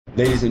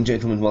Ladies and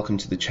gentlemen, welcome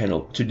to the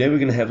channel. Today we're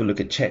going to have a look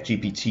at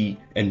ChatGPT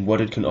and what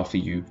it can offer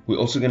you. We're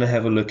also going to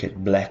have a look at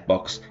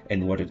BlackBox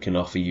and what it can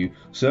offer you.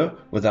 So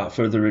without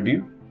further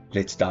ado,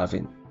 let's dive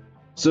in.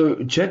 So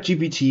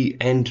ChatGPT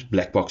and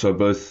BlackBox are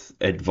both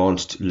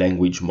advanced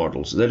language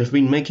models that have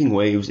been making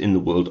waves in the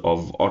world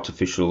of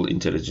artificial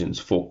intelligence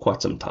for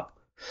quite some time.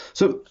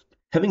 So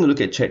having a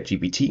look at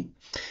ChatGPT,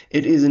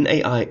 it is an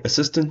AI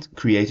assistant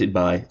created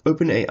by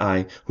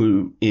OpenAI,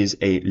 who is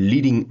a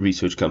leading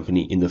research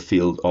company in the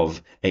field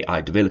of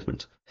AI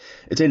development.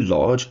 It's a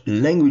large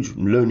language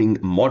learning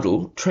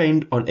model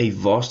trained on a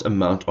vast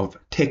amount of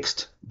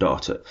text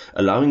data,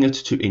 allowing it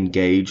to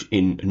engage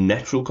in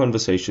natural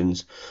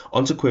conversations,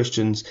 answer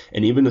questions,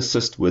 and even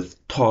assist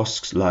with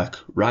tasks like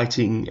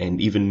writing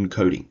and even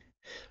coding.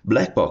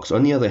 BlackBox,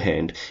 on the other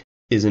hand,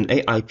 is an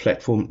AI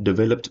platform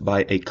developed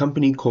by a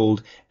company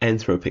called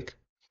Anthropic.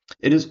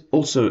 It is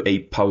also a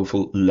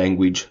powerful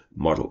language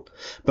model.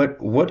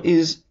 But what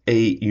is a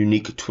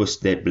unique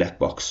twist that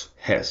BlackBox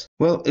has?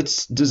 Well,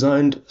 it's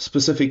designed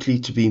specifically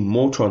to be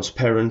more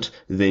transparent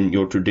than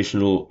your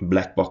traditional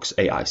BlackBox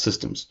AI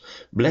systems.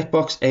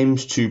 BlackBox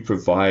aims to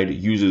provide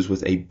users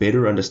with a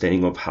better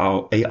understanding of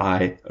how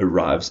AI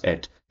arrives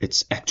at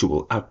its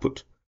actual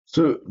output.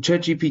 So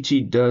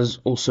ChatGPT does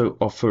also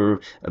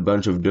offer a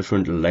bunch of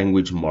different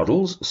language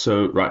models.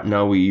 So right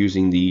now we're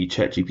using the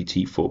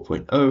ChatGPT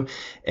 4.0,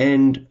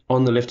 and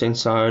on the left hand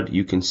side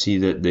you can see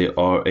that there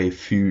are a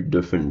few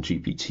different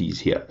GPTs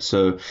here.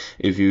 So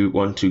if you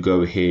want to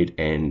go ahead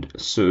and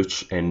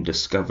search and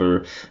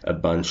discover a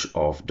bunch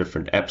of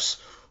different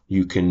apps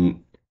you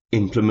can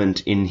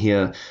implement in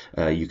here,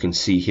 you can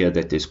see here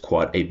that there's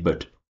quite a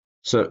bit.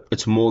 So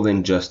it's more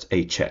than just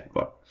a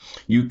chatbot.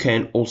 You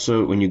can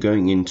also, when you're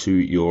going into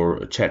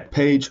your chat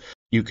page,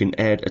 you can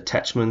add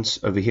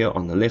attachments over here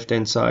on the left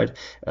hand side,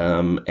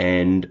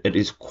 and it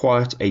is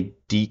quite a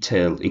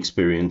detailed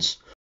experience.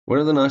 One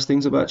of the nice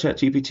things about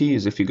ChatGPT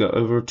is if you go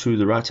over to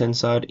the right hand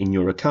side in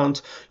your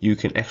account, you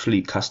can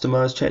actually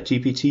customize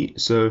ChatGPT.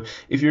 So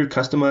if you're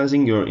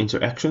customizing your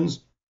interactions,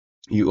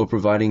 you are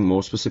providing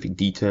more specific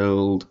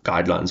detailed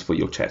guidelines for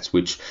your chats,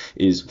 which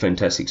is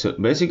fantastic. So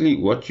basically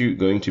what you're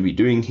going to be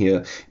doing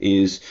here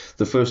is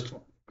the first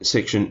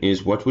section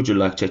is what would you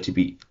like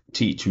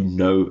ChatGPT to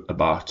know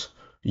about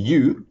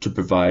you to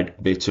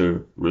provide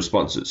better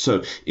responses.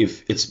 So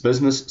if it's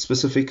business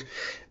specific,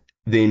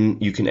 then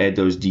you can add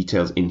those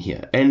details in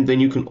here. And then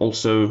you can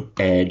also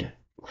add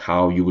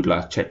how you would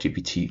like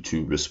ChatGPT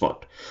to respond.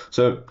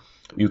 So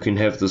you can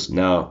have this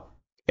now,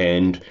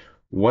 and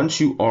once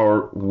you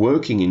are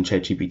working in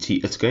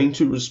ChatGPT, it's going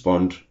to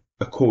respond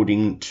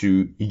according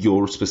to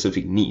your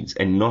specific needs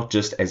and not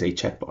just as a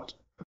chatbot.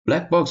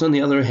 BlackBox, on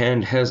the other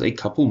hand, has a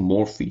couple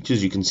more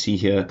features. You can see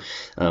here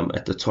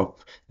at the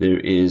top, there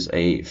is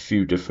a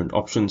few different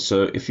options.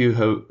 So if you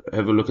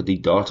have a look at the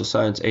data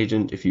science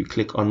agent, if you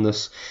click on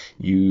this,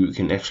 you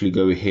can actually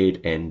go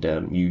ahead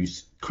and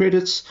use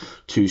credits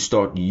to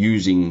start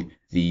using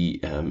the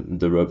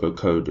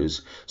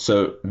robocoders.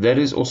 So that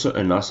is also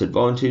a nice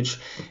advantage.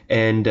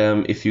 And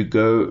if you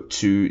go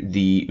to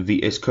the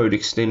VS Code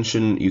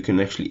extension, you can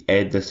actually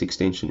add this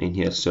extension in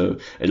here, so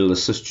it'll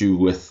assist you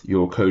with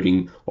your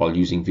coding while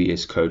using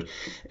VS Code.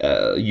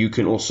 You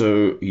can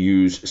also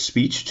use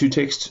speech to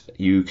text.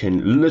 You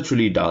can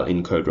literally dial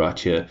in code right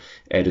here,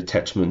 add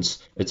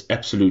attachments. It's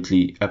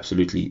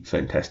absolutely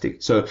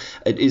fantastic. So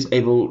it is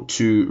able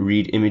to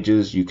read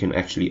images. You can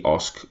actually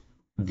ask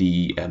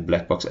the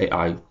BlackBox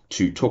AI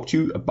to talk to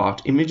you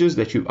about images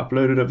that you've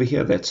uploaded over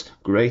here. That's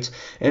great.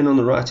 And on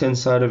the right hand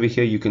side over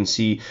here, you can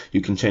see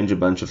you can change a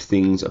bunch of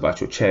things about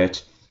your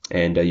chat,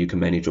 and you can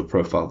manage your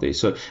profile there.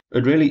 So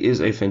it really is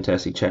a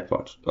fantastic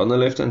chatbot. On the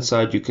left hand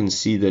side, you can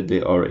see that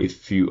there are a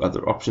few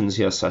other options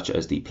here, such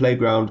as the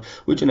playground,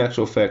 which in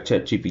actual fact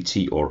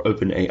ChatGPT or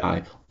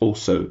OpenAI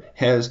also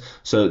has.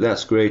 So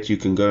that's great. You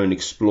can go and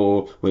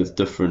explore with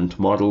different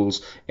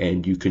models,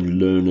 and you can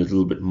learn a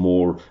little bit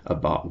more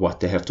about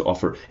what they have to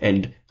offer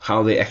and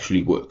how they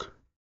actually work.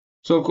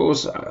 So of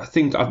course, I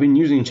think I've been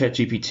using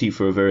ChatGPT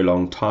for a very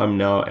long time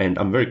now, and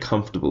I'm very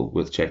comfortable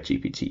with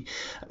ChatGPT.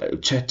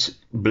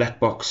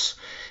 BlackBox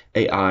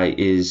AI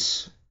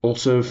is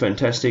also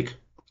fantastic.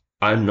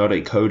 I'm not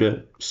a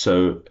coder,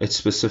 so its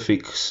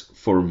specifics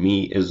for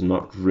me is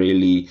not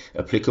really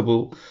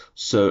applicable.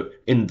 So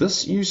in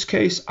this use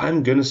case,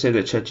 I'm going to say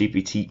that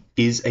ChatGPT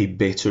is a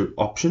better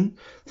option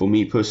for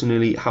me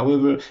personally.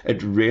 However,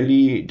 it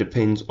really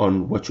depends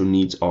on what your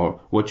needs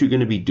are, what you're going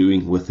to be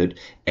doing with it,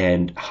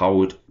 and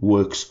how it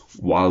works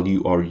while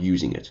you are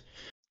using it.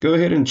 Go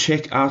ahead and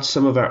check out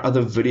some of our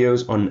other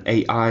videos on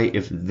AI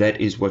if that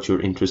is what your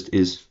interest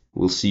is.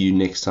 We'll see you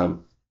next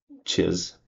time. Cheers.